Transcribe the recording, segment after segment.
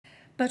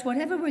But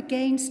whatever were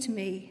gains to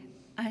me,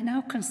 I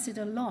now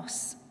consider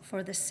loss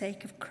for the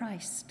sake of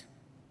Christ.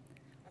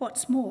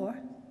 What's more,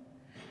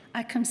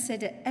 I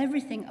consider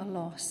everything a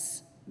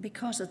loss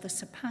because of the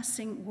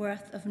surpassing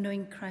worth of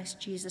knowing Christ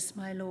Jesus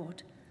my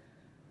Lord,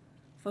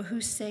 for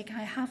whose sake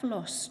I have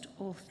lost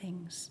all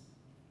things.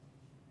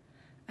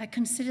 I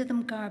consider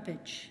them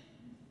garbage,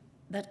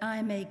 that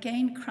I may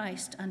gain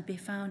Christ and be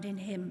found in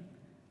him,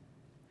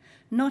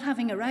 not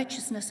having a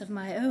righteousness of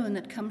my own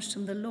that comes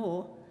from the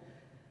law,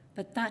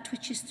 but that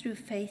which is through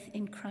faith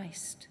in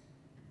Christ,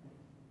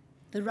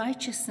 the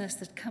righteousness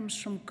that comes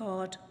from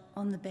God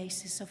on the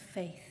basis of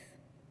faith.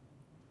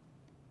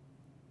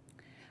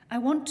 I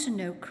want to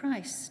know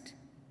Christ.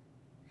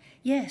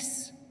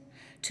 Yes,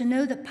 to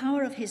know the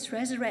power of his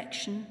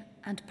resurrection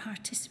and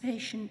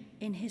participation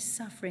in his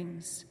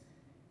sufferings,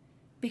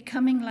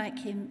 becoming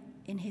like him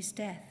in his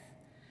death,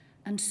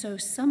 and so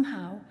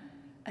somehow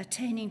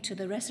attaining to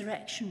the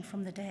resurrection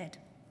from the dead.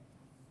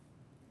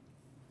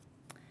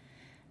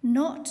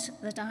 Not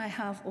that I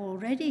have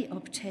already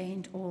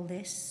obtained all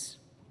this,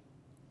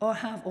 or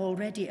have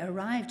already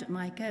arrived at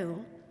my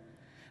goal,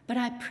 but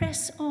I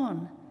press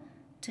on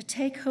to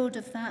take hold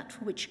of that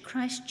for which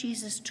Christ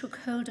Jesus took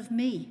hold of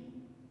me.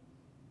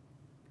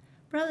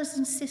 Brothers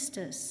and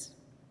sisters,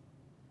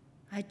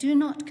 I do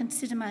not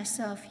consider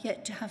myself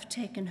yet to have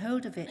taken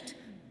hold of it,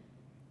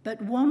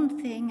 but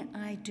one thing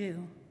I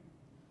do,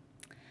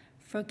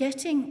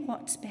 forgetting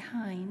what's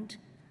behind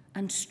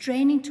and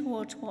straining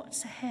towards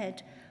what's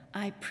ahead,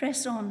 I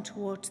press on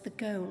towards the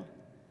goal,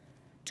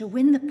 to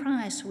win the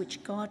prize for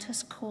which God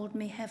has called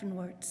me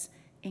heavenwards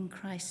in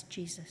Christ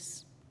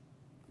Jesus.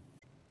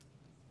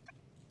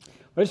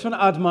 I just want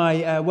to add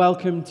my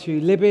welcome to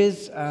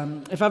Libby's.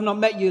 If I've not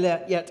met you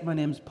yet, my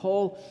name's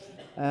Paul.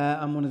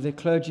 I'm one of the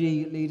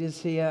clergy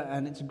leaders here,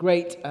 and it's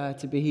great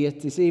to be here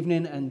this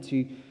evening and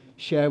to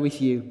share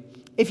with you.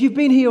 If you've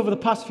been here over the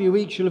past few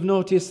weeks, you'll have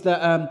noticed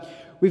that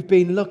we've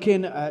been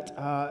looking at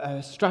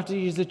our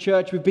strategies as a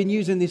church. We've been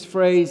using this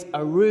phrase,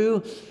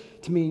 ARU,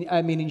 to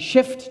meaning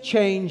shift,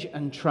 change,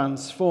 and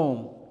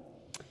transform.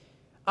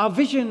 Our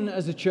vision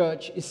as a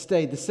church has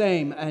stayed the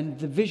same, and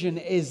the vision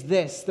is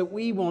this, that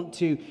we want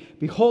to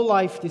be whole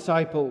life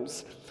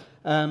disciples,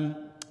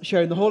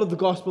 sharing the whole of the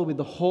gospel with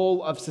the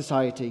whole of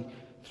society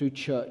through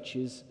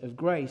churches of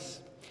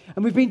grace.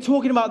 And we've been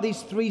talking about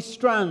these three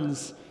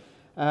strands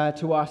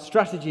to our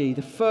strategy.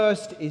 The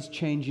first is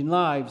changing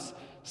lives.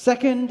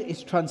 Second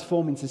is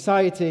transforming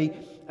society.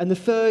 And the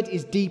third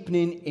is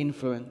deepening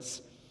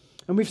influence.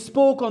 And we've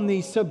spoke on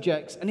these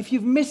subjects. And if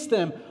you've missed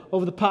them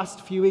over the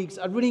past few weeks,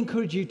 I'd really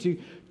encourage you to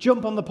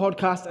jump on the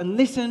podcast and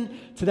listen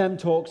to them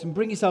talks and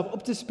bring yourself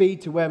up to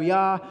speed to where we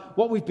are,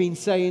 what we've been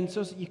saying,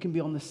 so that you can be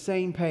on the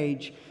same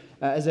page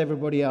as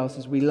everybody else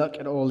as we look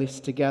at all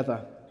this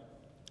together.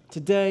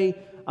 Today,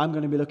 I'm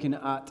going to be looking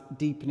at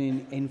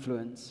deepening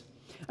influence.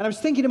 And I was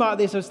thinking about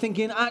this,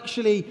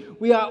 actually,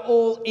 we are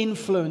all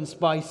influenced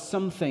by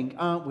something,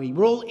 aren't we?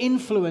 We're all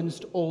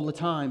influenced all the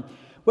time.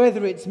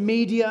 Whether it's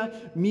media,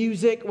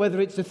 music, whether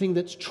it's a thing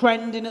that's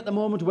trending at the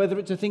moment, whether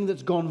it's a thing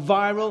that's gone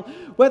viral,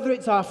 whether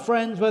it's our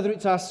friends, whether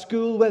it's our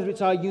school, whether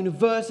it's our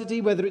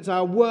university, whether it's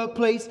our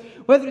workplace,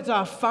 whether it's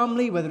our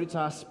family, whether it's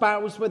our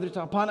spouse, whether it's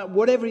our partner,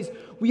 whatever it is,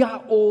 we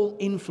are all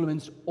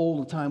influenced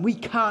all the time. We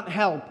can't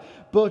help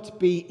but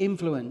be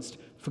influenced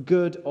for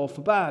good or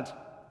for bad.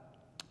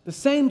 At the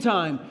same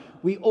time,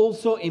 we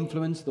also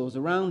influence those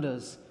around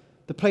us.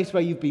 The place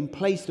where you've been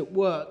placed at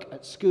work,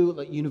 at school,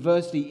 at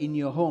university, in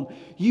your home.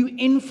 You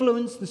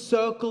influence the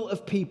circle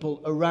of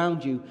people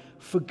around you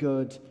for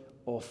good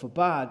or for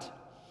bad.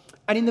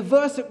 And in the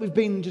verse that we've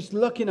been just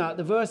looking at,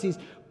 the verse is,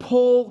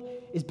 Paul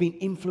is being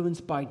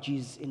influenced by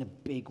Jesus in a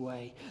big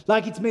way.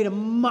 Like it's made a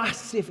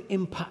massive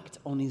impact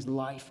on his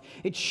life.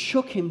 It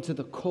shook him to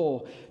the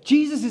core.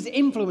 Jesus has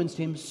influenced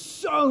him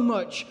so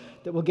much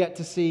that we'll get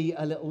to see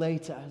a little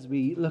later as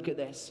we look at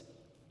this.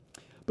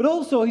 But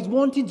also, he's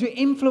wanting to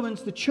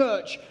influence the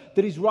church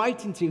that he's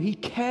writing to. He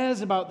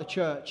cares about the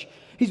church.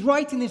 He's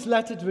writing this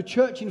letter to a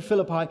church in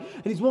Philippi,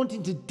 and he's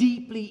wanting to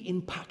deeply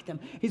impact them.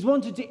 He's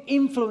wanted to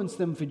influence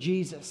them for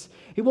Jesus.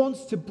 He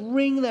wants to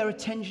bring their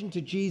attention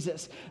to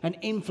Jesus and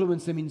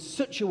influence them in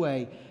such a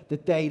way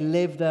that they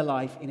live their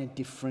life in a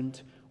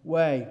different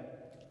way.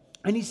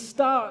 And he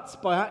starts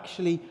by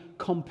actually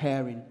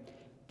comparing.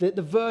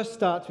 The verse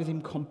starts with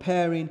him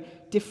comparing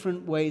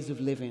different ways of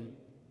living.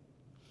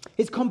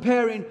 It's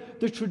comparing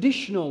the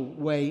traditional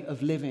way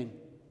of living,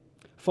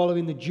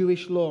 following the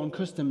Jewish law and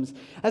customs,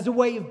 as a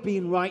way of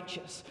being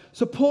righteous.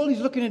 So Paul is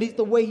looking at it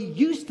the way he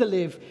used to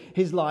live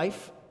his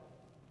life,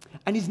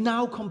 and he's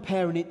now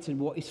comparing it to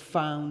what is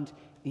found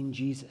in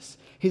Jesus.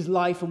 His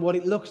life and what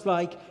it looks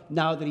like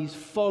now that he's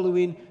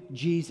following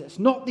Jesus.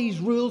 Not these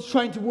rules,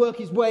 trying to work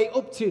his way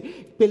up to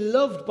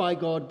beloved by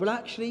God, but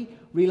actually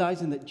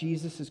realizing that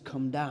Jesus has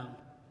come down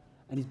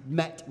and he's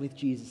met with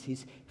Jesus.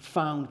 He's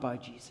found by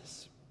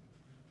Jesus.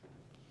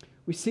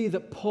 We see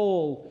that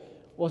Paul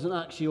wasn't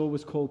actually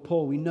always called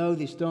Paul. We know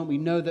this, don't we?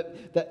 We know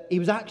that he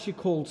was actually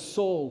called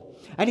Saul.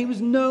 And he was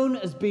known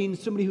as being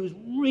somebody who was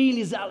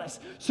really zealous,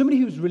 somebody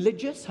who was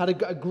religious, had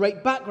a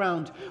great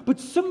background, but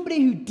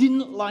somebody who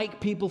didn't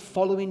like people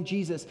following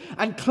Jesus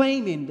and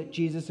claiming that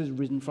Jesus has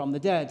risen from the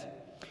dead.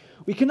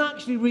 We can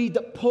actually read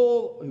that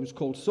Paul, who was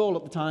called Saul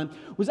at the time,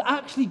 was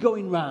actually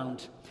going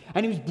round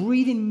and he was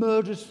breathing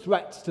murderous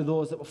threats to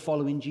those that were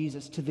following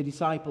Jesus, to the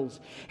disciples.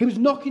 He was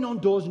knocking on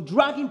doors and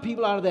dragging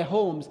people out of their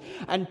homes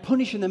and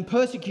punishing them,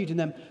 persecuting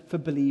them for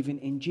believing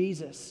in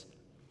Jesus.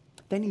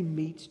 Then he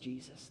meets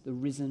Jesus, the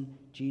risen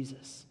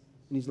Jesus,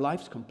 and his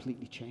life's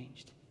completely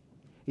changed.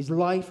 His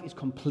life is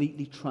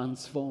completely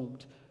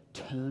transformed,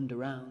 turned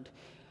around.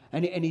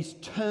 And he's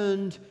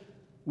turned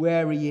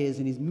where he is,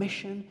 and his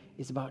mission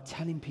is about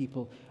telling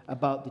people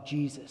about the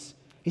Jesus.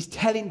 He's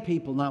telling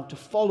people now to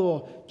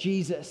follow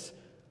Jesus,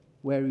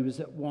 where he was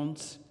at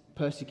once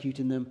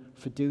persecuting them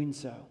for doing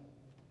so.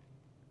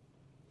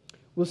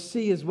 We'll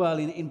see as well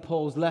in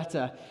Paul's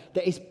letter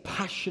that he's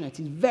passionate,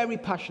 he's very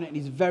passionate, and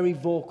he's very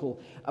vocal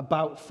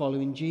about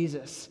following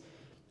Jesus,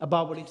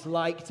 about what it's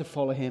like to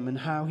follow him and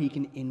how he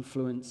can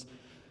influence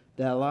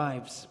their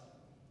lives.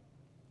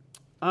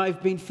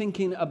 I've been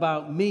thinking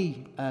about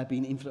me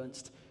being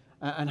influenced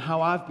and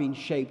how I've been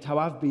shaped, how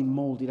I've been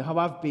molded, how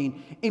I've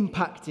been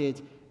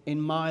impacted in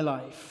my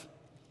life.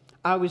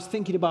 I was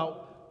thinking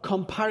about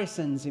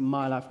comparisons in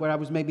my life where I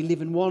was maybe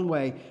living one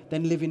way,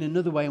 then living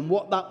another way, and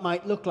what that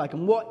might look like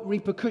and what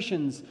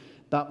repercussions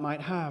that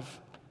might have.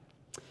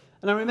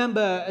 And I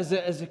remember as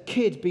a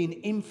kid being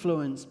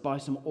influenced by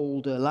some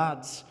older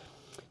lads.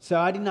 So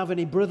I didn't have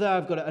any brother.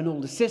 I've got an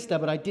older sister,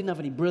 but I didn't have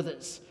any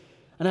brothers.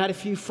 And I had a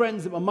few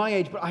friends that were my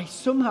age, but I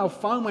somehow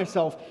found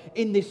myself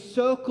in this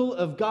circle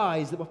of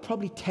guys that were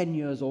probably 10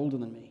 years older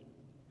than me.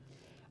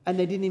 And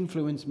they didn't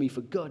influence me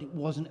for good. It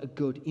wasn't a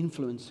good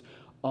influence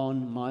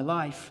on my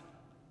life.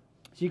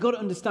 So you've got to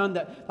understand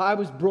that I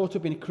was brought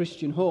up in a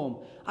Christian home.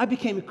 I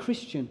became a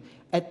Christian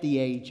at the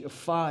age of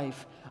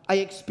 5. I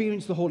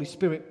experienced the Holy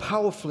Spirit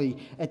powerfully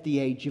at the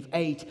age of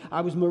 8.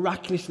 I was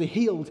miraculously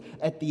healed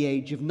at the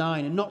age of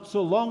 9. And not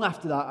so long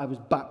after that, I was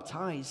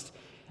baptized.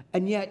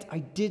 And yet, I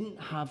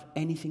didn't have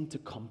anything to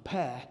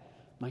compare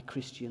my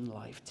Christian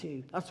life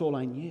to. That's all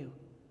I knew.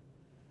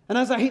 And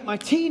as I hit my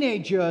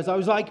teenage years, I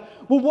was like,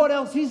 well, what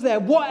else is there?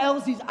 What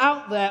else is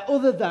out there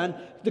other than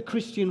the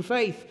Christian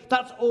faith?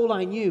 That's all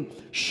I knew.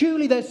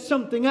 Surely there's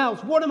something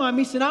else. What am I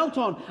missing out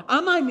on?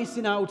 Am I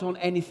missing out on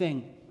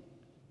anything?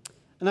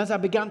 And as I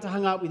began to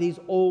hang out with these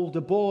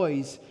older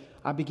boys,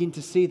 I began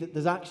to see that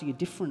there's actually a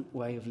different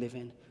way of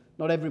living.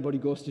 Not everybody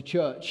goes to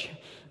church.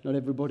 Not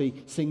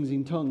everybody sings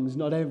in tongues.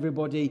 Not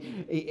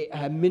everybody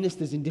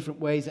ministers in different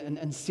ways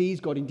and sees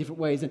God in different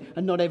ways.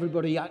 And not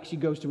everybody actually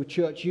goes to a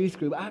church youth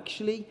group.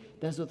 Actually,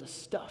 there's other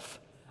stuff.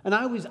 And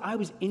I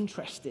was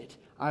interested.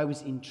 I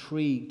was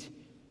intrigued.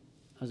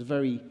 I was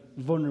very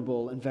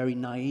vulnerable and very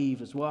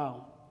naive as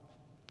well.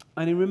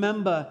 And I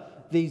remember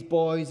these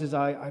boys as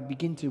I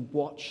begin to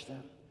watch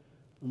them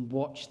and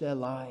watch their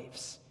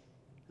lives.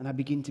 And I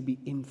begin to be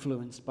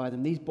influenced by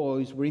them. These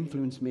boys were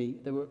influencing me.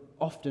 They were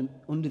often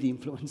under the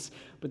influence,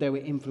 but they were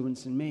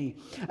influencing me.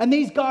 And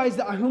these guys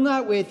that I hung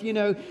out with, you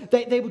know,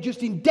 they were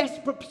just in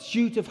desperate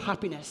pursuit of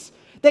happiness.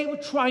 They were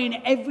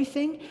trying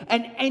everything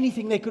and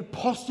anything they could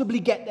possibly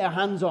get their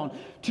hands on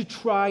to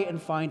try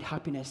and find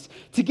happiness,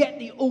 to get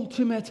the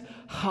ultimate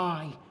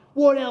high.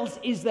 What else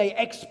is there?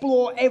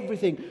 Explore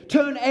everything.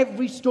 Turn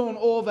every stone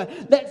over.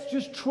 Let's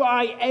just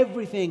try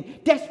everything.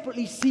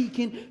 Desperately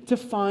seeking to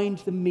find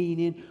the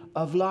meaning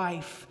of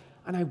life.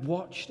 And I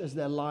watched as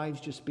their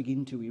lives just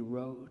begin to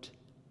erode.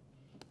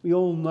 We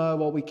all know,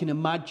 or we can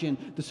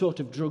imagine, the sort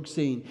of drug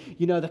scene.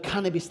 You know, the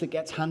cannabis that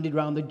gets handed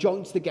around, the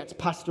joints that gets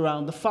passed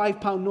around, the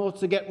 £5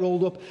 notes that get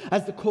rolled up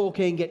as the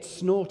cocaine gets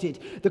snorted,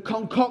 the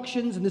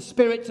concoctions and the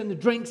spirits and the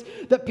drinks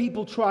that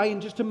people try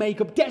and just to make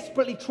up,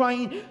 desperately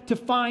trying to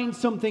find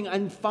something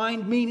and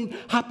find meaning,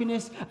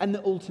 happiness, and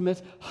the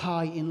ultimate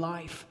high in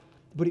life.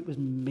 But it was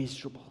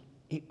miserable.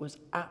 It was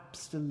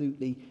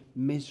absolutely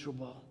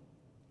miserable.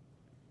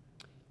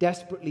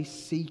 Desperately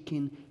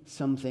seeking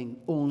something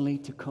only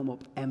to come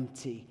up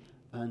empty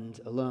and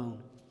alone.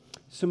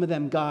 Some of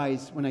them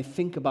guys, when I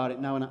think about it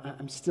now, and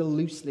I'm still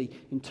loosely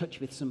in touch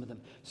with some of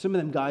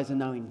them guys are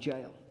now in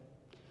jail.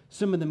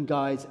 Some of them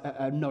guys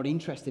are not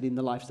interested in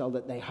the lifestyle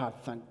that they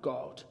had, thank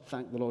God,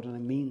 thank the Lord, and I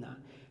mean that.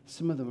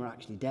 Some of them are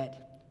actually dead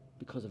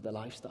because of their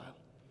lifestyle.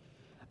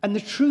 And the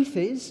truth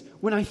is,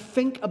 when I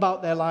think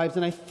about their lives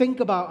and I think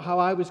about how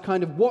I was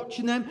kind of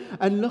watching them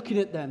and looking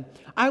at them,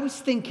 I was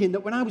thinking that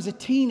when I was a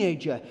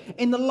teenager,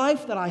 in the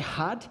life that I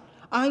had,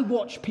 I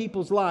watched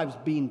people's lives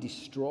being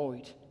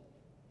destroyed.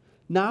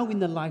 Now in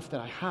the life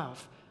that I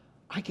have,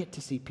 I get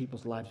to see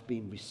people's lives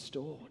being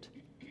restored.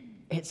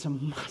 It's a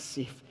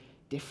massive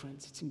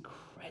difference. It's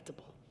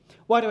incredible.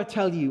 Why do I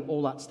tell you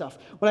all that stuff?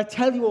 Well, I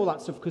tell you all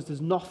that stuff because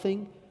there's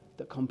nothing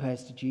that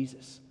compares to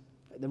Jesus.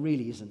 there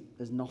really isn't.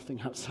 There's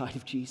nothing outside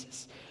of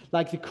Jesus.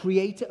 Like the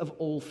creator of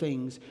all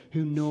things,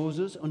 who knows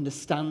us,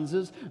 understands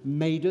us,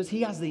 made us.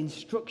 He has the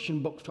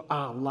instruction book for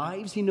our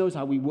lives. He knows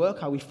how we work,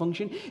 how we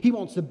function. He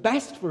wants the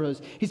best for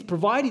us. He's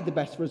provided the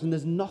best for us, and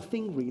there's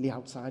nothing really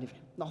outside of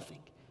him. Nothing.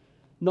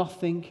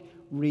 Nothing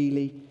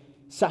really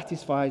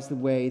satisfies the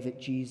way that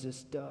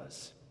Jesus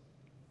does.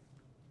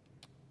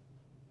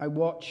 I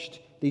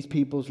watched these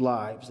people's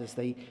lives as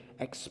they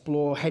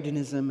explore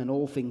hedonism and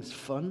all things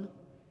fun,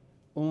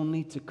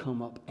 only to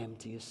come up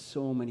empty, as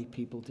so many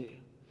people do.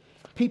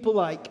 People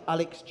like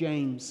Alex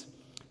James.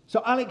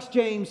 So Alex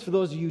James, for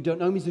those of you who don't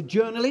know him, he's a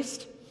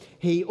journalist.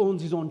 He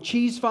owns his own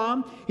cheese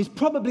farm. He's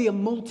probably a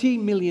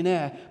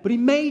multi-millionaire, but he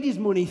made his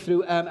money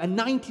through a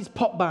 90s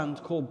pop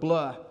band called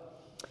Blur.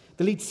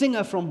 The lead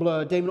singer from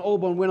Blur, Damon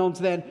Albarn, went on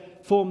to then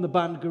form the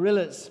band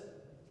Gorillaz.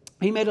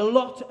 He made a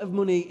lot of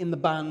money in the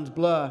band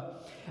Blur.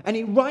 And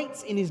he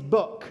writes in his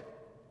book,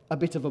 a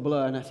bit of a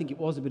blur, and I think it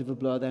was a bit of a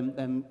blur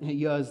them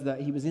years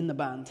that he was in the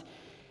band.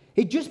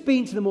 He'd just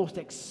been to the most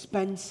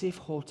expensive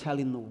hotel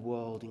in the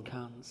world in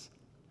Cannes.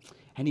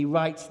 And he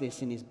writes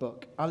this in his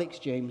book. Alex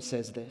James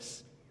says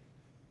this: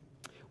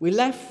 "We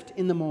left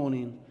in the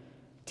morning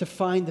to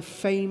find the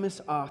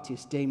famous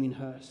artist Damien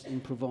Hirst in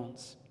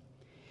Provence.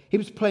 He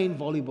was playing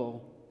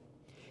volleyball.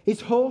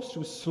 His host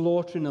was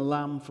slaughtering a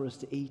lamb for us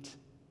to eat.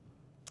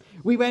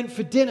 We went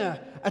for dinner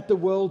at the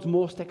world's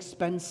most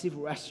expensive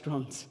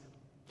restaurant.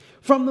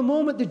 From the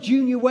moment the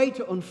junior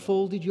waiter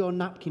unfolded your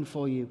napkin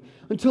for you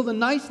until the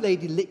nice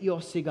lady lit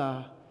your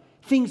cigar,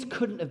 things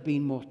couldn't have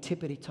been more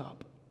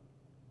tippity-top.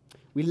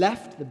 We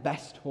left the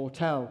best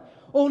hotel,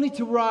 only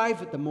to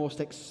arrive at the most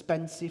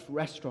expensive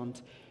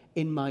restaurant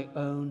in my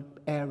own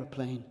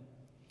aeroplane,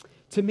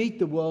 to meet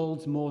the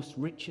world's most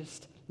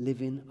richest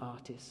living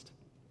artist.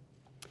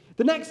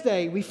 The next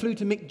day, we flew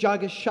to Mick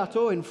Jagger's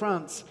chateau in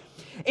France.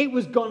 It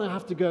was going to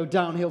have to go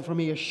downhill from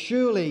here,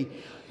 surely.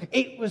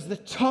 It was the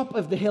top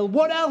of the hill.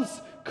 What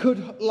else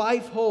could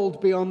life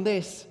hold beyond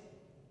this?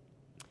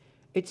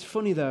 It's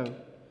funny, though,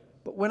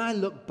 but when I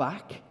look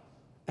back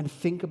and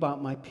think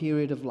about my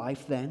period of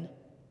life then,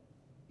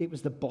 it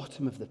was the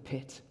bottom of the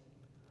pit,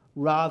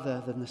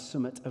 rather than the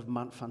summit of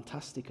Mount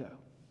Fantastico.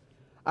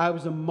 I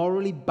was a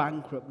morally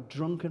bankrupt,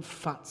 drunken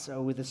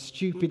fatso with a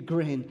stupid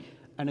grin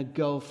and a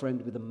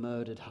girlfriend with a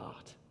murdered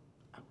heart.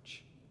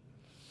 Ouch.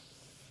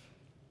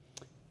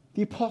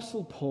 The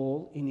Apostle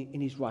Paul,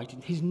 in his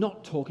writing, he's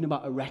not talking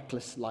about a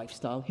reckless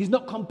lifestyle. He's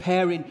not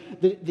comparing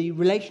the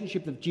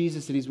relationship of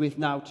Jesus that he's with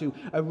now to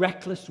a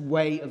reckless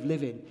way of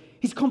living.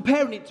 He's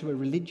comparing it to a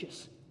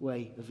religious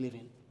way of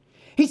living.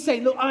 He's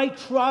saying, look, I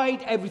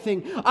tried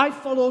everything. I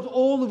followed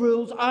all the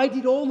rules. I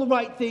did all the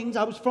right things.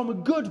 I was from a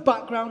good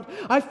background.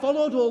 I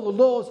followed all the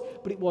laws,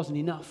 but it wasn't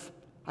enough.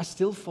 I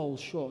still fall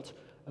short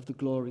of the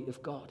glory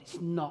of God. It's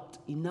not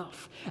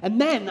enough. And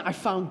then I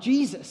found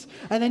Jesus,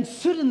 and then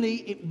suddenly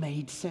it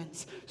made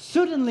sense.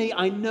 Suddenly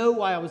I know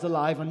why I was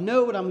alive. I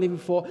know what I'm living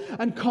for.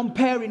 And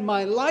comparing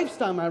my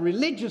lifestyle, my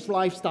religious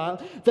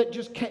lifestyle, that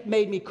just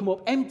made me come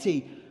up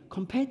empty,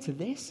 compared to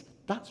this,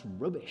 that's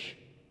rubbish.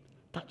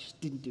 That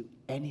just didn't do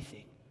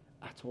anything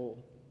at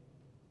all.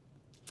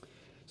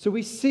 So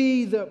we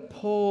see that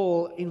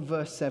Paul in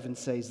verse 7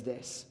 says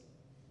this: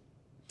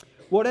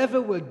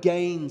 whatever were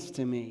gains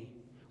to me.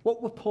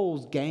 What were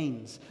Paul's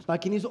gains?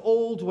 Like in his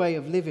old way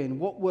of living,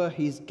 what were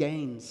his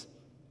gains?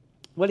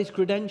 Well, his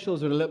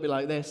credentials were a little bit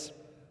like this.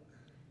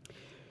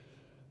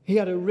 He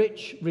had a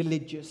rich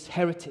religious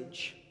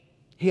heritage.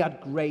 He had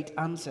great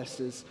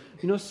ancestors.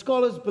 You know,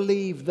 scholars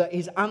believe that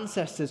his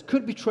ancestors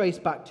could be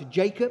traced back to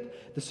Jacob,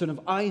 the son of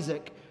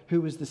Isaac,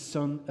 who was the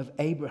son of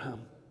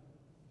Abraham.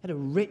 He had a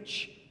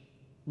rich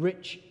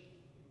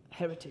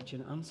heritage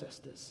and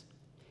ancestors.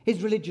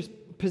 His religious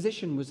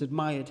position was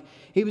admired.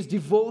 He was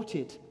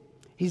devoted.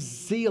 His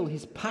zeal,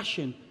 his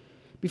passion.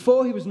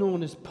 Before he was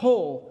known as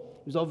Paul,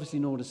 he was obviously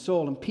known as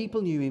Saul, and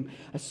people knew him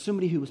as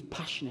somebody who was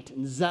passionate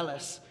and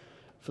zealous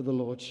for the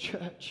Lord's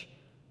church.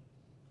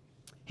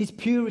 His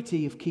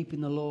purity of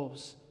keeping the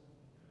laws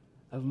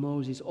of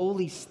Moses, all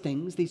these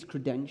things, these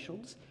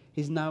credentials,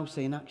 he's now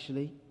saying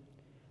actually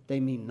they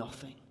mean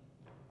nothing.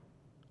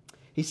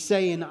 He's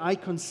saying, I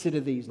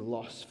consider these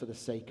loss for the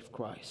sake of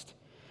Christ.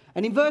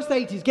 And in verse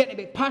 8, he's getting a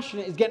bit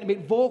passionate, he's getting a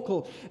bit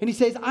vocal, and he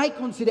says, I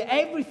consider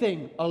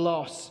everything a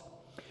loss.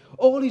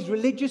 All his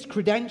religious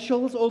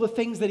credentials, all the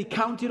things that he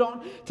counted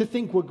on to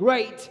think were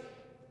great,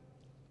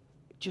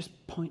 just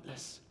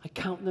pointless. I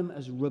count them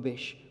as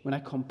rubbish when I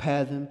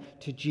compare them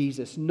to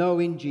Jesus,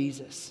 knowing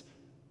Jesus.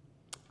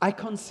 I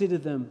consider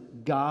them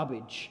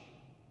garbage.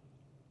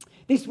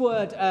 This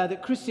word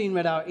that Christine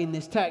read out in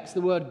this text,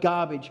 the word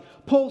garbage,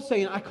 Paul's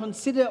saying, I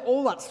consider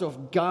all that stuff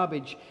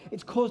garbage.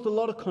 It's caused a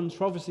lot of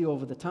controversy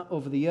over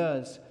the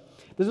years.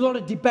 There's a lot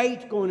of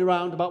debate going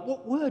around about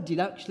what word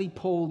did actually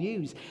Paul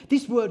use.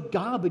 This word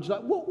garbage,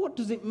 like what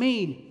does it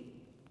mean?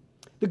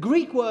 The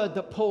Greek word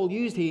that Paul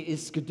used here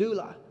is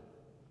skedula.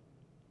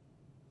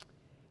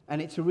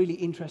 And it's a really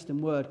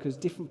interesting word because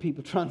different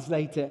people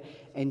translate it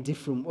in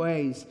different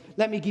ways.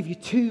 Let me give you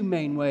two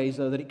main ways,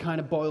 though, that it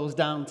kind of boils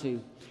down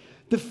to.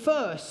 The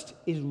first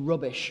is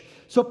rubbish.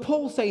 So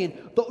Paul's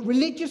saying the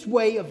religious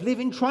way of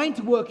living, trying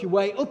to work your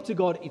way up to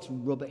God, it's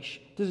rubbish.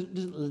 It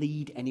doesn't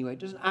lead anywhere. It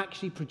doesn't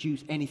actually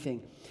produce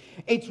anything.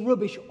 It's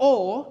rubbish,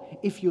 or,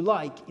 if you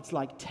like, it's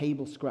like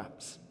table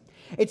scraps.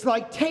 It's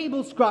like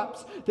table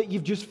scraps that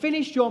you've just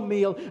finished your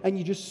meal and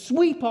you just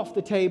sweep off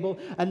the table,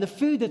 and the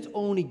food that's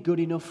only good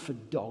enough for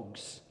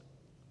dogs.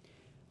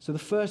 So the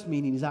first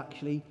meaning is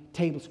actually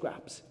table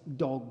scraps,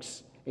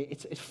 dogs.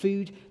 It's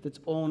food that's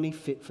only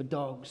fit for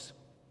dogs.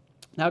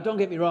 Now, don't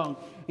get me wrong.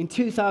 In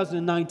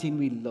 2019,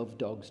 we love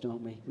dogs,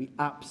 don't we? We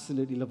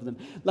absolutely love them.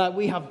 Like,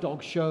 we have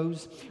dog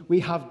shows. We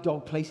have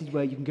dog places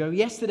where you can go.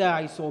 Yesterday,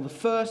 I saw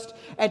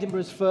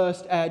Edinburgh's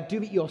first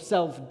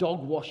do-it-yourself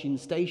dog washing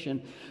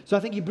station. So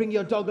I think you bring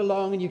your dog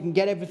along and you can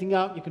get everything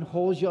out. You can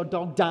hose your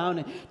dog down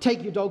and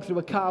take your dog through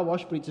a car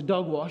wash, but it's a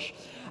dog wash.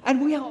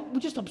 And we're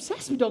just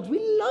obsessed with dogs. We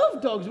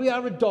love dogs. We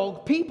are a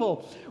dog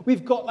people.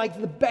 We've got, like,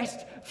 the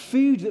best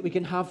food that we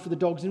can have for the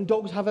dogs. And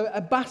dogs have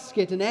a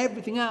basket and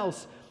everything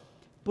else.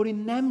 But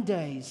in them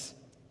days,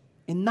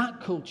 in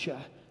that culture,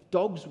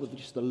 dogs were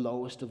just the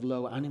lowest of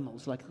low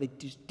animals. Like, they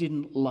just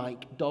didn't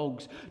like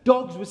dogs.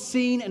 Dogs were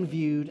seen and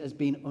viewed as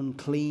being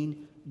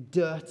unclean,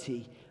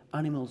 dirty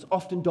animals.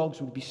 Often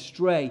dogs would be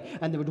stray,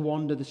 and they would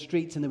wander the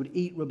streets, and they would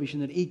eat rubbish,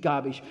 and they'd eat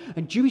garbage.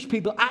 And Jewish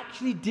people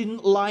actually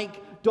didn't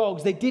like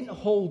dogs. They didn't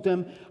hold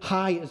them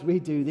high as we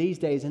do these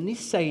days. And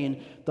he's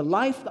saying, the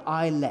life that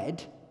I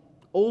led,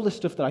 all the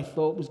stuff that I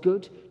thought was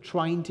good,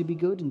 trying to be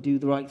good and do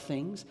the right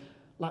things,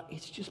 like,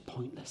 it's just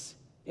pointless.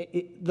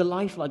 The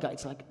life like that,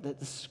 it's like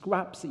the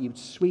scraps that you would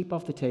sweep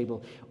off the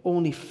table,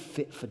 only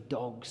fit for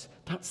dogs.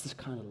 That's the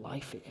kind of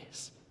life it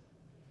is.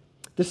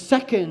 The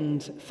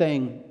second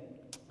thing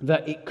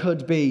that it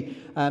could be,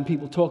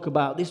 people talk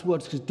about, this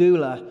word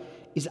skdula,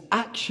 is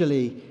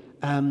actually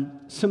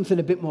something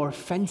a bit more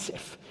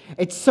offensive.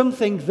 It's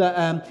something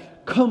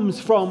that comes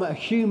from a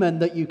human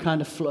that you kind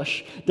of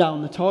flush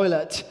down the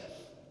toilet.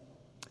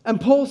 And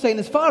Paul's saying,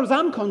 as far as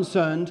I'm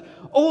concerned,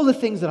 all the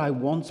things that I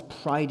once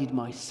prided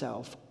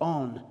myself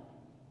on,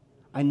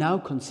 I now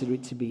consider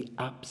it to be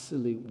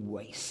absolute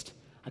waste.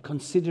 I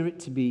consider it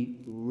to be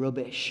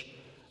rubbish.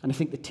 And I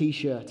think the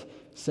t-shirt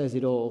says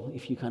it all,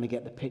 if you kind of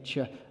get the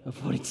picture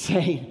of what it's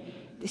saying.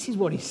 This is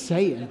what he's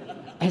saying.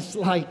 It's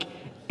like,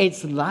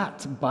 it's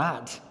that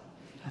bad.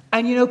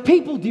 And, you know,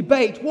 people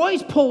debate, what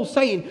is Paul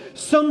saying?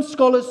 Some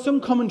scholars, some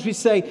commentaries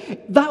say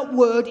that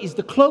word is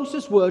the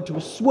closest word to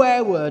a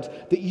swear word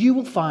that you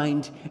will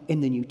find in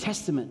the New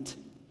Testament.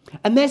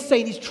 And they're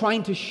saying he's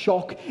trying to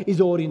shock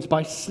his audience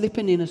by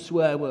slipping in a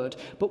swear word.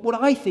 But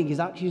what I think is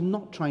actually he's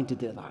not trying to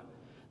do that.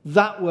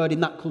 That word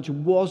in that culture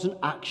wasn't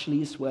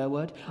actually a swear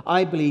word.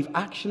 I believe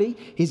actually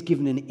he's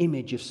given an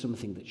image of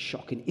something that's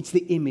shocking. It's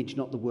the image,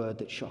 not the word,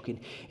 that's shocking.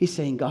 He's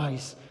saying,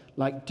 guys,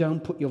 like,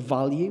 don't put your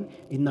value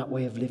in that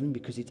way of living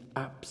because it's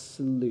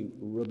absolute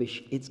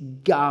rubbish. It's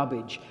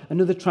garbage.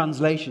 Another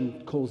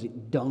translation calls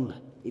it dung.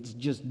 It's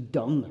just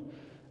dung.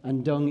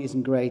 And dung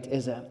isn't great,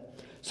 is it?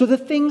 So the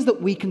things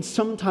that we can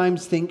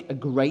sometimes think are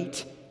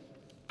great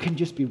can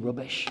just be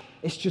rubbish.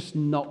 It's just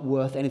not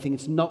worth anything.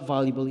 It's not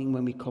valuable even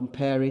when we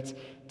compare it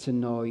to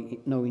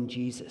knowing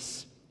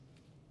Jesus.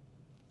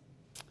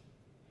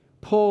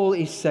 Paul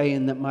is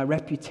saying that my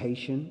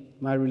reputation,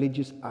 my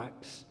religious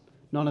acts,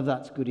 none of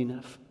that's good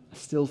enough. I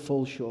still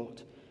fall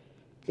short.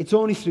 It's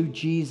only through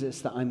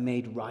Jesus that I'm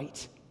made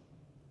right.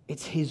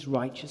 It's his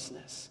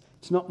righteousness.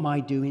 It's not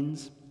my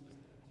doings.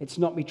 It's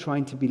not me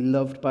trying to be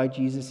loved by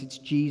Jesus. It's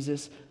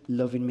Jesus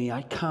loving me.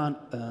 I can't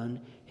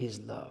earn his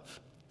love.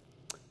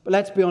 But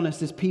let's be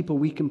honest, as people,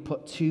 we can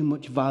put too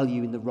much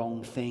value in the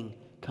wrong thing,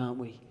 can't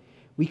we?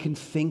 We can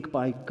think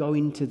by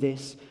going to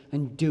this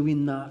and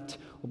doing that,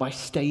 or by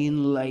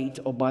staying late,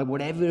 or by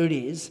whatever it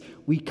is,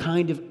 we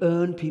kind of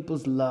earn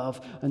people's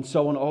love and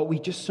so on, or we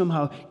just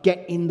somehow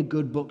get in the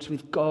good books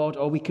with God,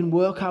 or we can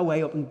work our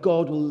way up and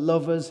God will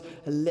love us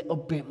a little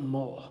bit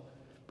more.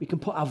 We can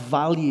put our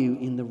value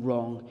in the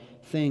wrong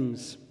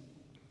things.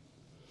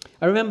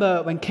 I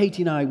remember when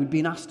Katie and I, we'd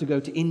been asked to go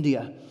to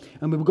India,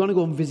 and we were going to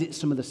go and visit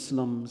some of the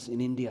slums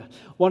in India.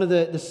 One of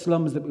the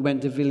slums that we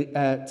went to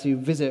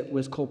visit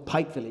was called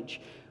Pipe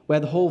Village, where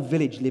the whole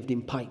village lived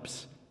in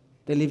pipes.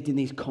 They lived in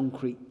these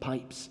concrete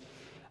pipes.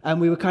 And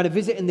we were kind of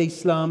visiting these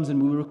slums,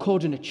 and we were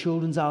recording a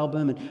children's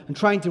album and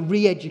trying to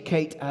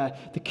re-educate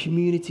the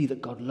community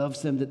that God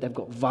loves them, that they've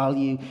got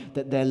value,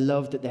 that they're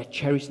loved, that they're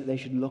cherished, that they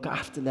should look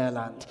after their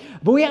land.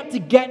 But we had to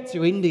get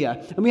to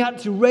India, and we had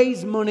to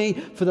raise money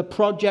for the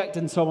project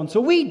and so on. So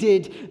we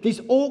did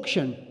this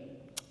auction.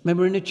 When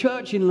we were in a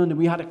church in London,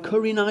 we had a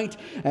curry night,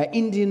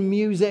 Indian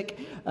music.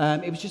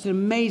 It was just an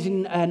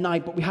amazing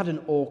night, but we had an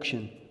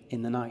auction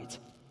in the night.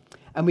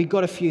 And we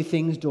got a few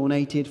things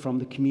donated from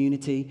the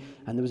community,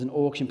 and there was an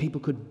auction.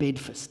 People could bid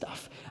for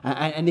stuff.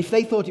 And if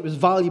they thought it was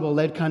valuable,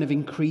 they'd kind of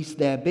increase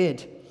their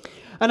bid.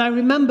 And I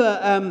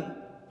remember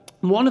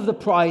one of the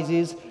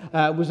prizes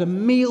was a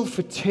meal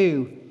for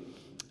two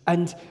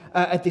and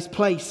at this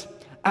place.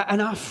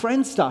 And our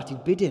friends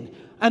started bidding.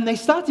 And they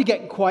started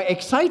getting quite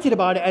excited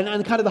about it.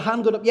 And kind of the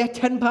hand got up, yeah,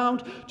 £10,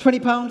 £20,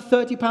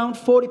 £30,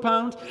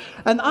 £40.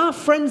 And our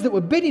friends that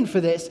were bidding for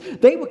this,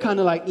 they were kind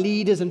of like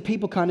leaders, and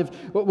people kind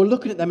of were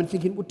looking at them and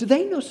thinking, well, do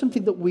they know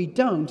something that we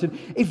don't? And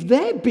if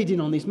they're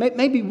bidding on this,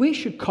 maybe we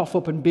should cough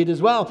up and bid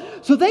as well.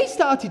 So they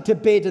started to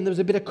bid, and there was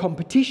a bit of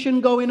competition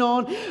going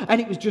on,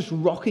 and it was just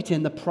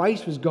rocketing. The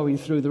price was going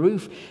through the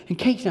roof. And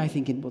Kate and I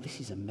thinking, well,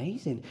 this is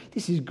amazing.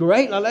 This is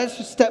great. Like, let's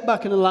just step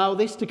back and allow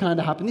this to kind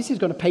of happen. This is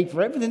going to pay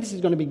for everything. This is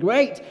going to be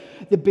great.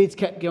 The bids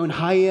kept going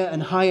higher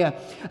and higher.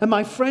 And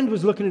my friend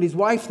was looking at his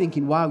wife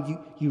thinking, wow,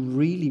 you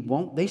really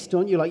want this,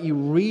 don't you? Like, you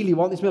really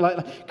want this.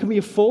 Like, can we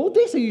afford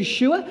this? Are you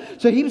sure?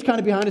 So he was kind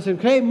of behind us saying,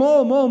 okay,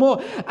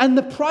 more. And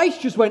the price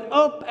just went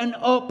up and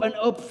up and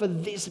up for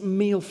this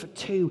meal for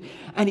two.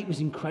 And it was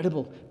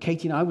incredible.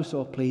 Katie and I were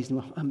so pleased.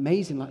 And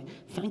amazing. Like,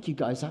 thank you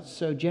guys. That's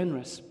so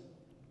generous.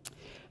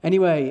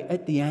 Anyway,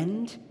 at the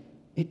end,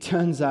 it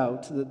turns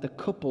out that the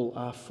couple,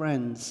 our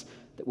friends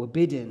that were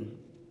bidding,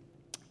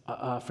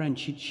 our friend,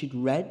 she's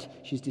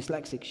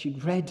dyslexic,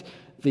 she'd read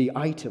the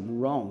item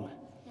wrong.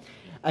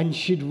 And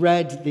she'd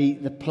read the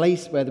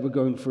place where they were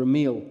going for a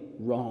meal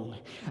wrong.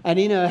 And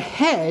in her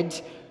head,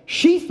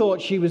 she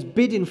thought she was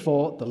bidding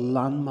for the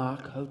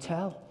Landmark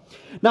Hotel.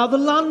 Now, the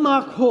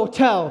Landmark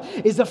Hotel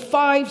is a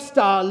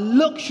 5-star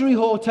luxury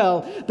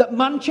hotel that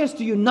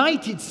Manchester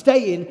United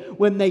stay in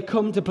when they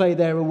come to play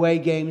their away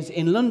games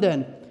in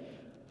London.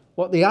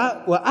 What they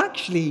were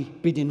actually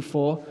bidding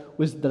for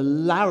was the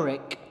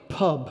Larrick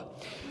Pub.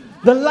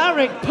 The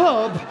Larrick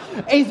Pub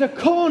is a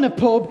corner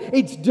pub.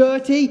 It's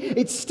dirty,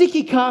 it's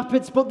sticky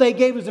carpets, but they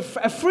gave us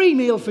a free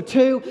meal for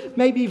two,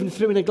 maybe even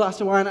threw in a glass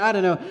of wine, I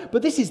don't know.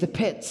 But this is the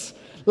pits.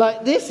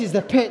 Like, this is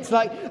the pits.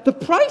 Like, the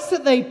price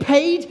that they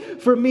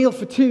paid for a meal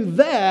for two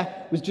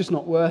there was just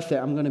not worth it,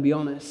 I'm going to be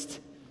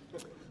honest.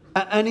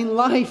 And in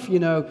life, you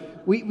know,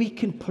 we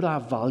can put our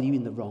value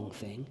in the wrong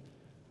thing.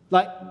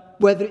 Like,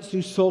 whether it's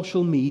through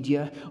social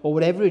media or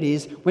whatever it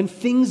is, when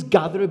things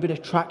gather a bit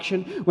of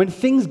traction, when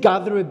things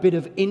gather a bit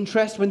of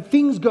interest, when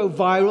things go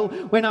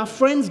viral, when our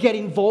friends get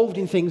involved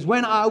in things,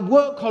 when our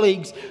work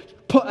colleagues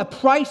put a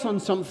price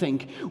on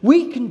something,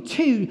 we can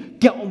too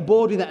get on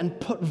board with it and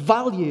put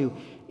value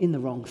in the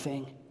wrong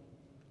thing.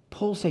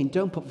 Paul's saying,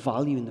 don't put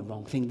value in the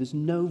wrong thing. There's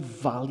no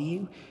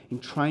value in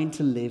trying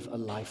to live a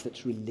life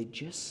that's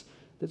religious,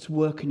 that's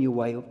working your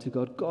way up to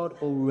God. God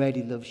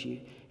already loves you.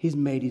 He's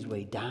made his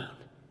way down.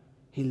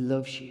 He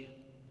loves you.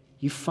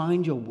 You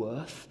find your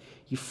worth.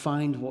 You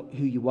find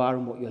who you are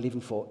and what you're living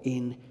for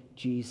in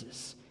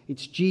Jesus.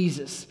 It's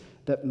Jesus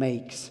that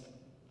makes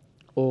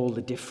all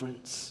the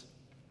difference.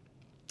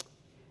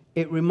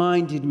 It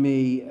reminded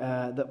me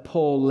that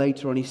Paul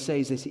later on, he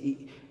says this.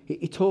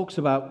 He talks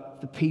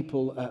about the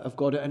people of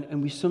God,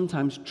 and we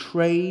sometimes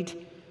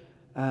trade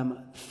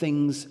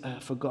things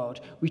for God.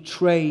 We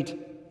trade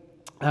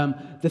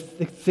the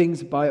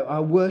things by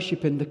our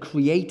worship in the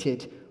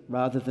created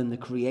rather than the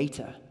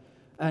creator.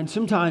 And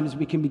sometimes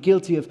we can be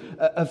guilty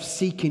of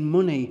seeking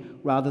money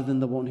rather than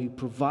the one who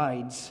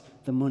provides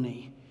the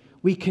money.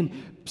 We can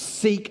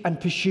seek and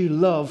pursue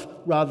love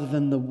rather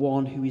than the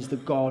one who is the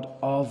God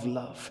of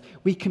love.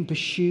 We can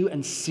pursue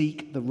and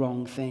seek the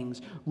wrong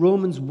things.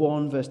 Romans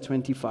 1 verse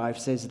 25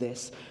 says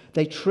this: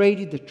 they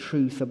traded the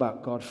truth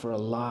about God for a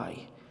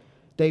lie.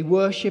 They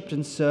worshipped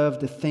and served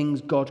the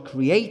things God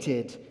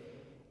created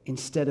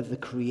instead of the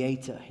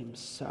Creator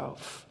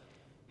himself,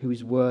 who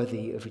is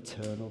worthy of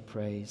eternal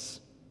praise.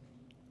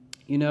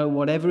 You know,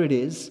 whatever it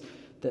is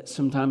that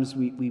sometimes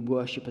we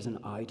worship as an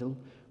idol,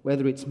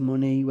 whether it's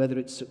money, whether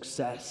it's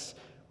success,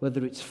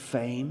 whether it's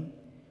fame,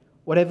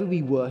 whatever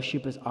we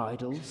worship as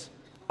idols,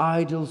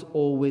 idols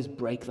always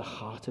break the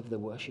heart of the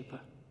worshipper.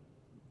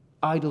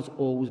 Idols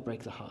always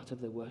break the heart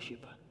of the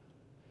worshipper.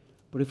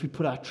 But if we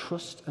put our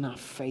trust and our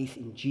faith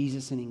in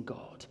Jesus and in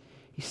God,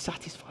 he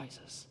satisfies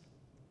us.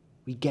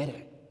 We get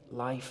it.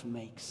 Life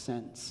makes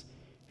sense.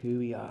 Who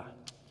we are.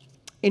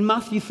 In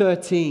Matthew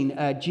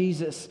 13,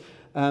 Jesus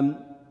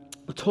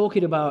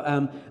talking about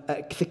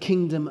the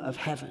kingdom of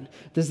heaven.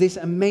 There's this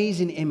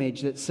amazing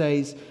image that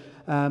says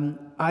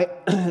the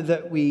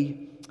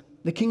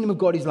kingdom of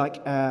God is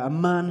like a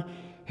man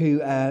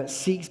who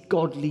seeks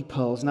godly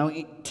pearls. Now,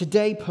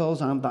 today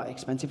pearls aren't that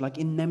expensive. Like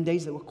in them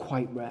days, they were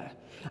quite rare.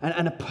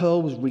 And a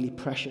pearl was really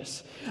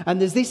precious. And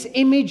there's this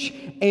image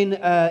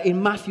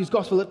in Matthew's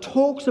gospel that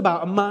talks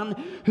about a man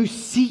who's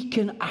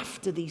seeking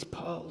after these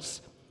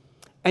pearls.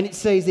 And it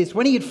says this: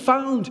 when he had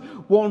found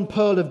one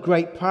pearl of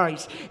great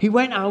price, he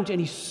went out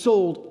and he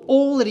sold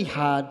all that he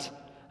had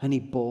and he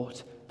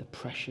bought the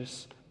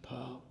precious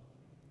pearl.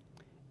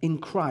 In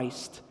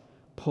Christ,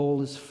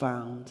 Paul has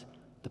found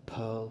the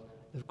pearl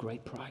of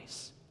great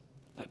price.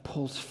 Like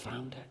Paul's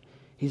found it.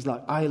 He's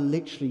like, I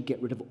literally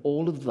get rid of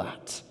all of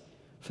that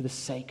for the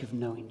sake of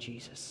knowing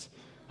Jesus.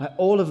 Like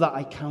all of that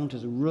I count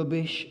as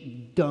rubbish,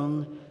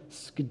 dung,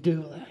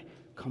 skedula,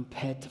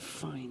 compared to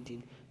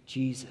finding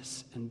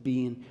Jesus and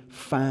being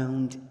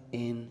found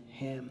in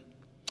him.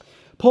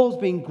 Paul's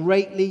been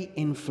greatly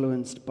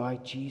influenced by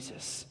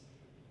Jesus.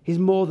 He's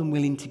more than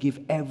willing to give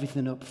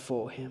everything up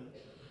for him.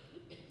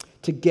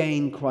 to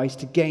gain Christ,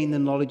 to gain the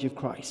knowledge of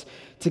Christ,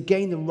 to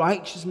gain the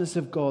righteousness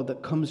of God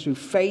that comes through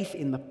faith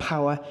in the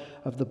power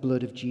of the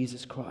blood of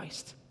Jesus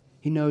Christ.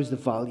 He knows the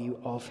value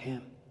of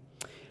him.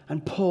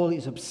 And Paul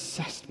is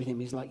obsessed with him.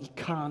 He's like, he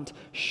can't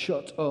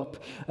shut up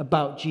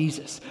about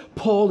Jesus.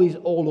 Paul is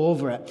all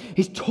over it.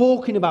 He's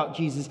talking about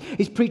Jesus.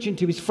 He's preaching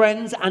to his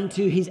friends and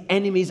to his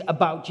enemies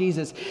about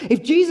Jesus.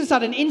 If Jesus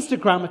had an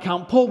Instagram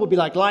account, Paul would be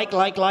like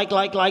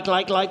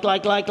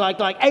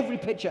every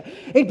picture.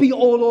 He'd be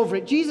all over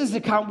it. Jesus'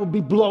 account would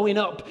be blowing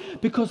up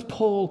because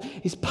Paul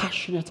is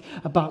passionate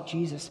about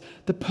Jesus.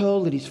 The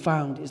pearl that he's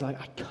found is like,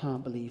 I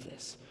can't believe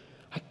this.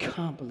 I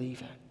can't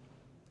believe it.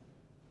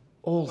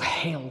 All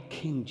hail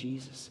King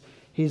Jesus.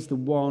 He's the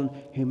one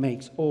who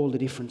makes all the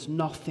difference.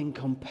 Nothing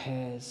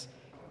compares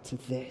to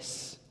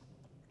this.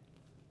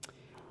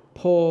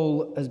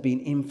 Paul has been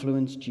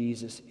influenced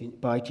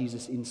by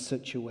Jesus in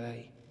such a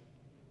way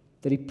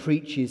that he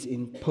preaches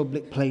in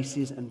public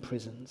places and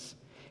prisons.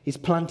 He's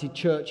planted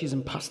churches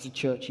and pastored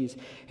churches.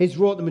 He's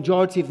wrote the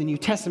majority of the New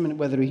Testament,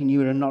 whether he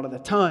knew it or not at the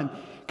time.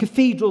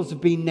 Cathedrals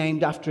have been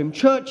named after him.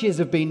 Churches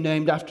have been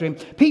named after him.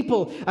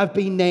 People have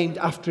been named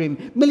after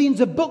him. Millions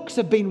of books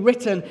have been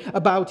written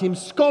about him.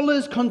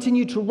 Scholars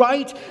continue to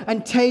write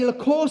and tailor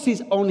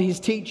courses on his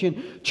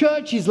teaching.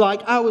 Churches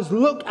like ours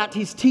look at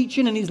his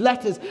teaching and his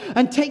letters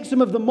and take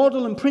some of the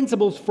model and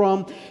principles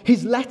from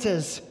his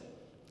letters.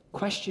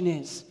 Question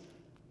is,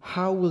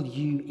 how will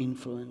you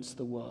influence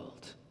the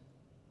world?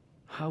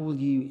 How will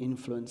you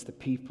influence the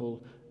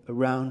people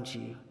around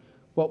you?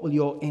 What will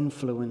your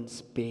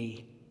influence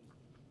be?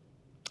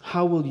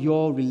 How will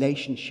your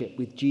relationship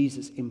with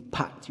Jesus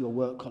impact your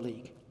work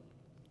colleague?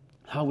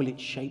 How will it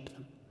shape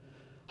them?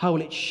 How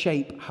will it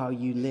shape how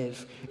you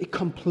live? It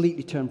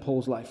completely turned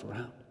Paul's life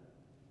around.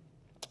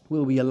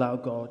 Will we allow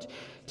God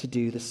to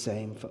do the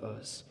same for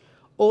us?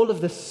 All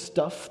of the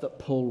stuff that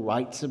Paul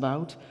writes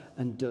about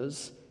and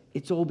does,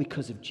 it's all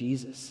because of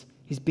Jesus.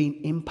 He's been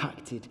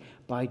impacted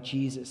by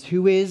Jesus,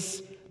 who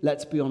is,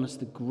 let's be honest,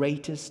 the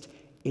greatest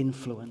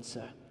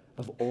influencer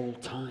of all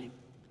time.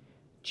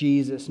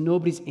 Jesus.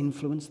 Nobody's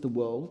influenced the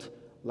world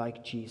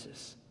like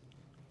Jesus.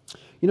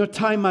 You know,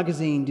 Time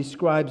magazine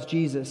describes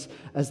Jesus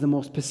as the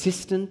most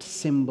persistent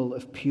symbol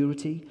of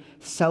purity,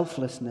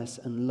 selflessness,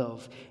 and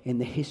love in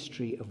the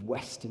history of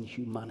Western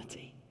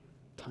humanity.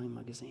 Time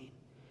magazine.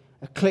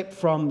 A clip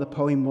from the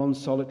poem One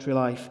Solitary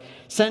Life.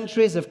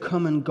 Centuries have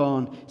come and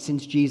gone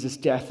since Jesus'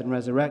 death and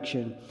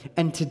resurrection,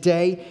 and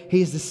today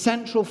he is the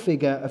central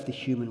figure of the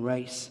human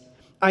race.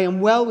 I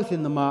am well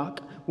within the mark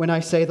when I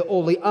say that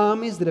all the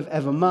armies that have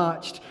ever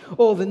marched,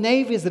 all the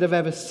navies that have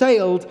ever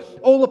sailed,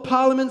 all the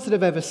parliaments that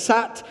have ever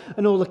sat,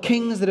 and all the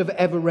kings that have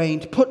ever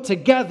reigned, put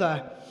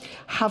together,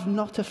 have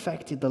not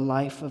affected the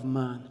life of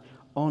man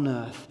on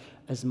earth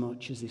as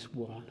much as this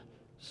one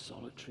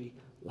solitary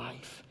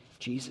life,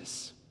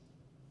 Jesus.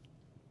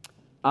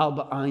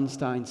 Albert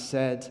Einstein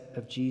said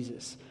of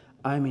Jesus,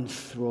 I'm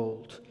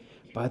enthralled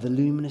by the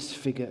luminous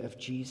figure of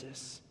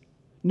Jesus.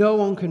 No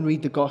one can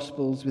read the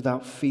Gospels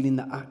without feeling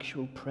the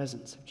actual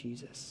presence of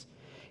Jesus.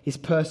 His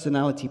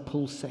personality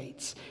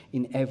pulsates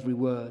in every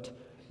word.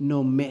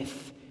 No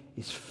myth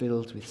is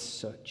filled with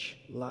such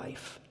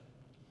life.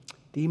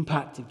 The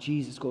impact of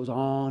Jesus goes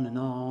on and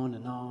on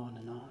and on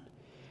and on.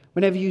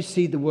 Whenever you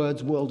see the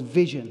words World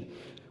Vision,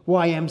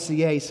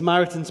 YMCA,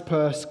 Samaritan's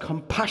Purse,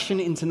 Compassion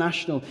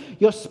International,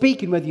 you're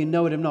speaking, whether you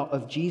know it or not,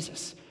 of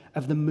Jesus,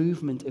 of the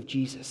movement of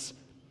Jesus.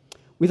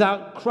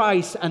 Without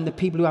Christ and the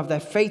people who have their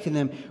faith in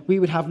him, we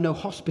would have no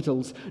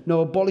hospitals,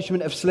 no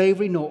abolishment of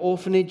slavery, no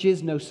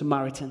orphanages, no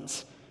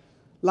Samaritans.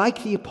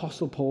 Like the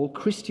Apostle Paul,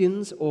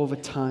 Christians over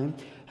time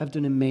have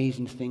done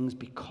amazing things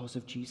because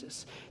of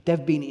Jesus.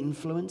 They've been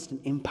influenced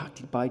and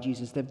impacted by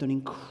Jesus. They've done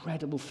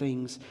incredible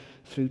things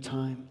through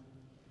time.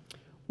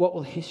 What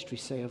will history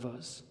say of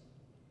us?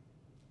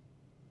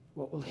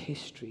 What will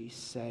history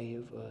say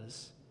of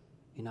us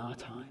in our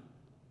time?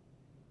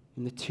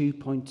 In the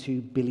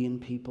 2.2 billion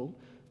people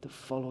that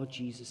follow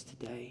Jesus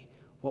today,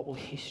 what will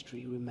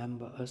history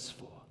remember us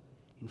for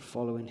in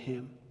following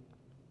him?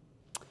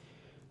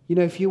 You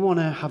know, if you want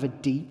to have a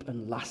deep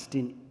and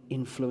lasting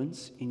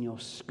influence in your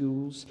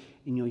schools,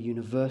 in your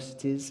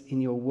universities,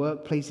 in your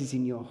workplaces,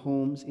 in your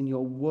homes, in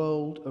your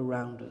world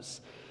around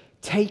us,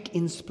 take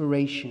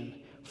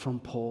inspiration from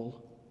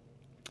Paul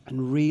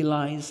and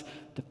realize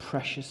the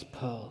precious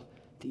pearl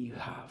that you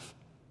have.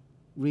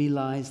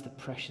 Realize the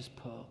precious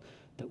pearl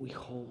that we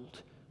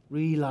hold.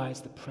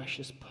 Realize the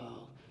precious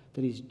pearl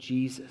that is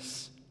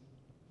Jesus.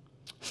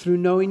 Through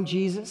knowing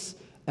Jesus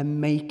and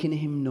making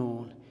him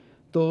known,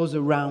 those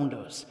around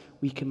us,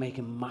 we can make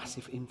a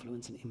massive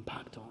influence and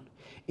impact on.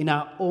 In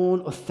our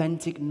own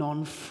authentic,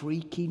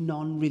 non-freaky,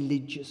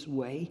 non-religious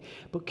way,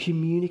 but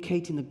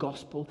communicating the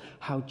gospel,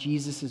 how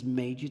Jesus has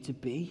made you to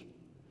be,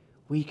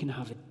 we can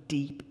have a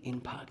deep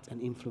impact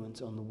and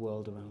influence on the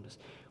world around us.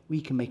 We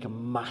can make a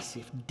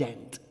massive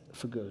dent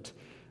for good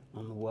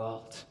on the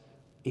world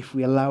if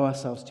we allow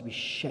ourselves to be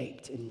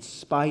shaped,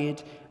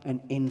 inspired, and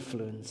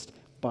influenced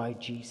by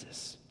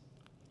Jesus.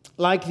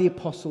 Like the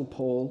Apostle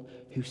Paul,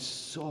 who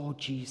saw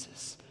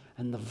Jesus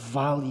and the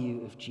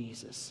value of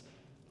Jesus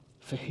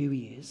for who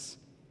he is,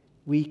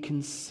 we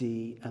can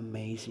see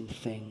amazing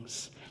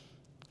things.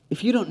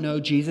 If you don't know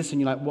Jesus and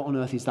you're like, what on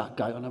earth is that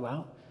guy on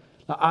about?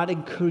 Like, I'd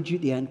encourage you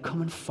at the end,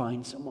 come and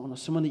find someone or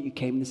someone that you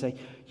came and say,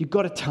 you've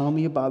got to tell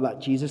me about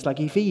that Jesus. Like,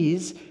 if he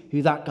is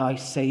who that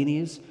guy's saying he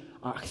is,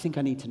 I think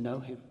I need to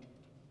know him.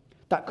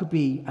 That could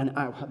be, and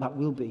that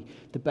will be,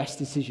 the best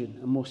decision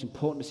and most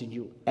important decision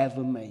you'll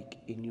ever make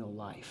in your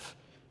life.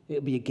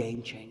 It'll be a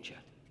game changer.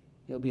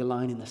 It'll be a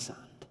line in the sand.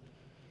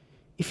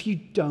 If you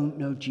don't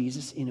know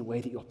Jesus in a way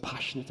that you're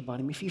passionate about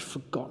him, if you've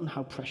forgotten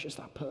how precious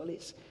that pearl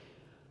is,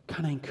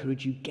 can I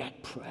encourage you,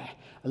 get prayer.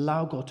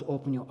 Allow God to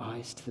open your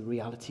eyes to the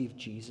reality of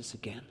Jesus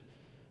again.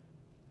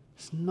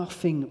 There's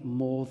nothing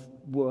more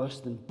worse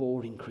than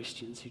boring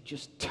Christians who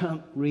just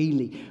don't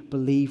really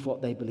believe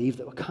what they believe,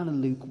 that were kind of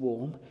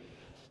lukewarm.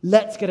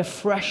 Let's get a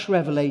fresh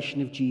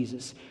revelation of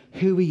Jesus,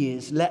 who he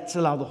is. Let's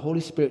allow the Holy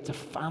Spirit to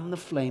fan the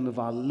flame of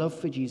our love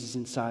for Jesus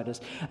inside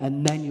us,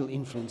 and then you'll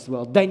influence the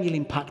world. Then you'll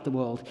impact the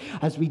world.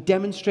 As we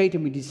demonstrate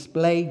and we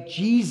display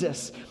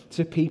Jesus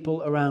to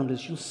people around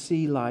us, you'll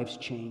see lives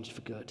changed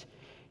for good.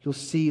 You'll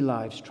see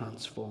lives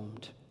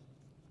transformed.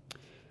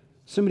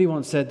 Somebody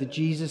once said, the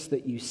Jesus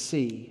that you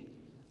see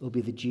will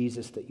be the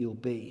Jesus that you'll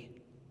be.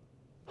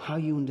 How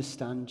you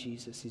understand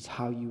Jesus is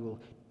how you will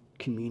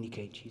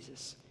communicate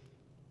Jesus.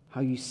 How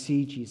you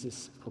see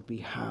Jesus will be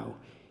how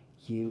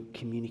you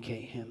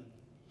communicate him.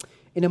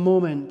 In a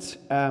moment,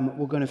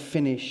 we're going to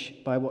finish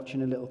by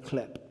watching a little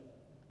clip.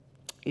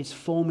 It's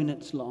 4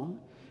 minutes long.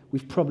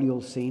 We've probably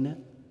all seen it.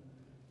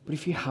 But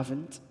if you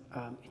haven't,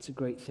 it's a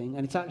great thing.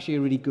 And it's actually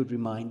a really good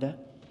reminder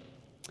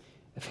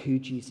of who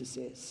Jesus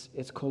is.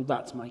 It's called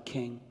That's My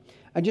King.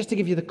 And just to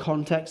give you the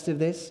context of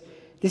this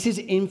is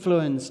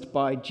influenced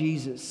by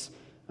Jesus,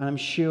 and I'm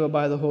sure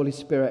by the Holy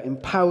Spirit,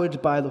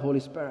 empowered by the Holy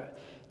Spirit.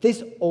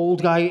 This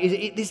old guy,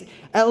 this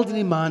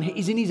elderly man,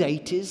 he's in his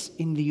 80s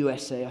in the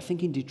USA, I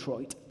think in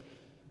Detroit.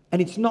 And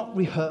it's not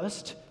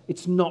rehearsed,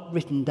 it's not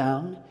written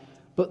down,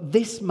 but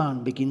this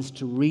man begins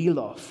to reel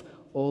off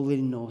all that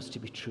he knows to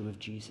be true of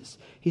Jesus.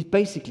 He's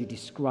basically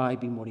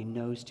describing what he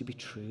knows to be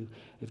true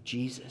of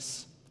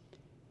Jesus.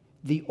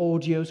 The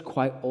audio's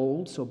quite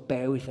old, so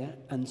bear with it,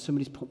 and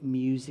somebody's put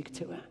music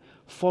to it.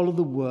 Follow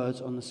the words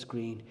on the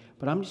screen,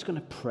 but I'm just going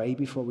to pray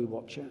before we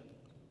watch it.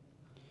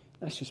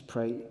 Let's just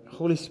pray.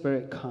 Holy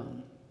Spirit,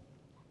 come.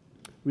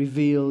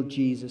 Reveal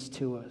Jesus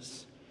to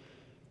us.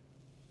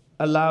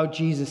 Allow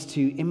Jesus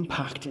to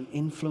impact and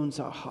influence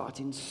our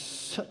heart in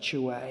such a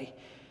way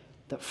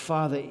that,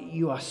 Father,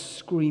 you are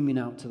screaming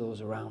out to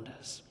those around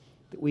us,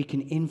 that we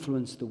can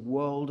influence the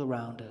world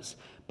around us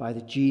by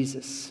the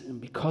Jesus and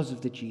because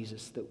of the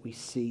Jesus that we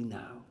see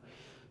now.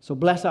 So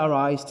bless our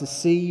eyes to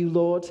see you,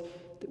 Lord,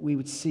 that we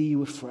would see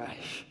you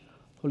afresh.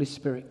 Holy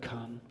Spirit,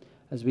 come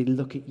as we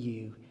look at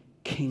you,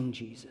 King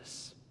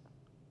Jesus.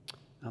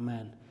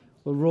 Amen.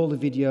 We'll roll the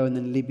video and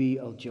then Libby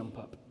will jump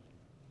up.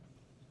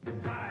 The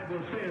Bible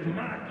says,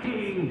 my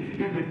king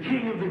is the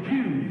king of the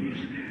Jews.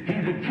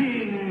 He's the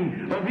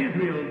king of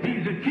Israel.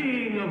 He's the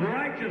king of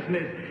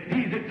righteousness.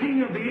 He's the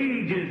king of the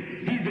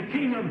ages. He's the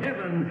king of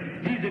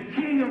heaven. He's the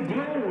king of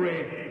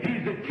glory.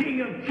 He's the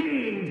king of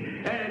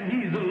kings. And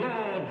he's the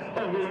Lord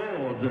of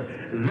lords.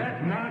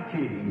 That's my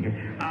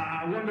king.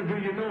 I wonder,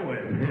 do you know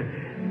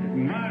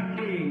him? My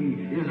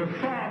king is a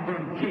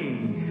sovereign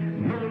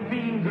king. No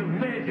means of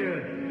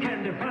measure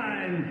can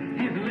define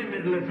his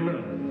limitless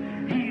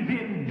love. He's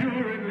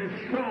enduringly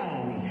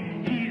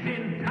strong. He's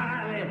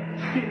entirely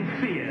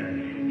sincere.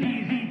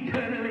 He's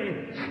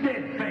eternally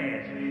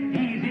steadfast.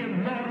 He's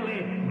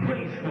immortally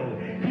graceful.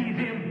 He's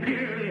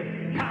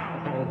imperially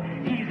powerful.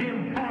 He's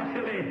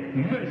impartially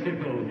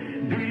merciful.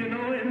 Do you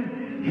know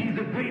him? He's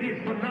the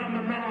greatest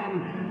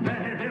phenomenon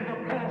that has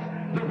ever crossed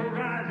the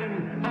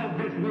horizon of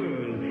this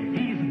world.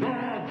 He's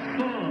God's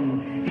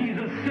Son. He's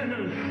a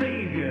sinner's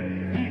Savior.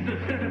 He's the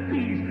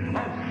centerpiece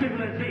of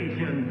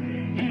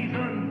civilization. He's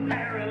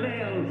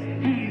unparalleled.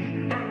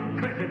 He's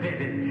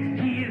unprecedented.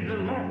 He is the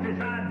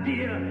loftiest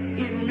idea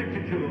in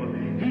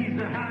literature. He's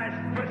the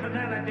highest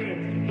personality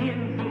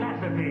in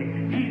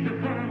philosophy. He's the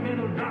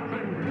fundamental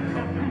doctrine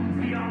of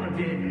true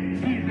theology.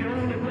 He's the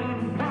only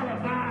one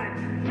qualified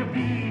to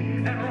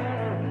be an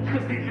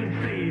all-sufficient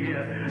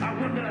Savior. I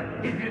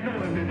wonder if you know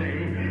him today.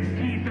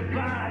 He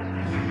supplies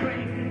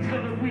strength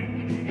for the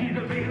weak. He's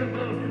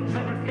available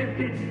for the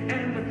tempted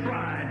and the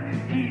tried.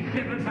 He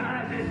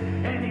sympathizes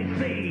and he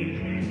saves.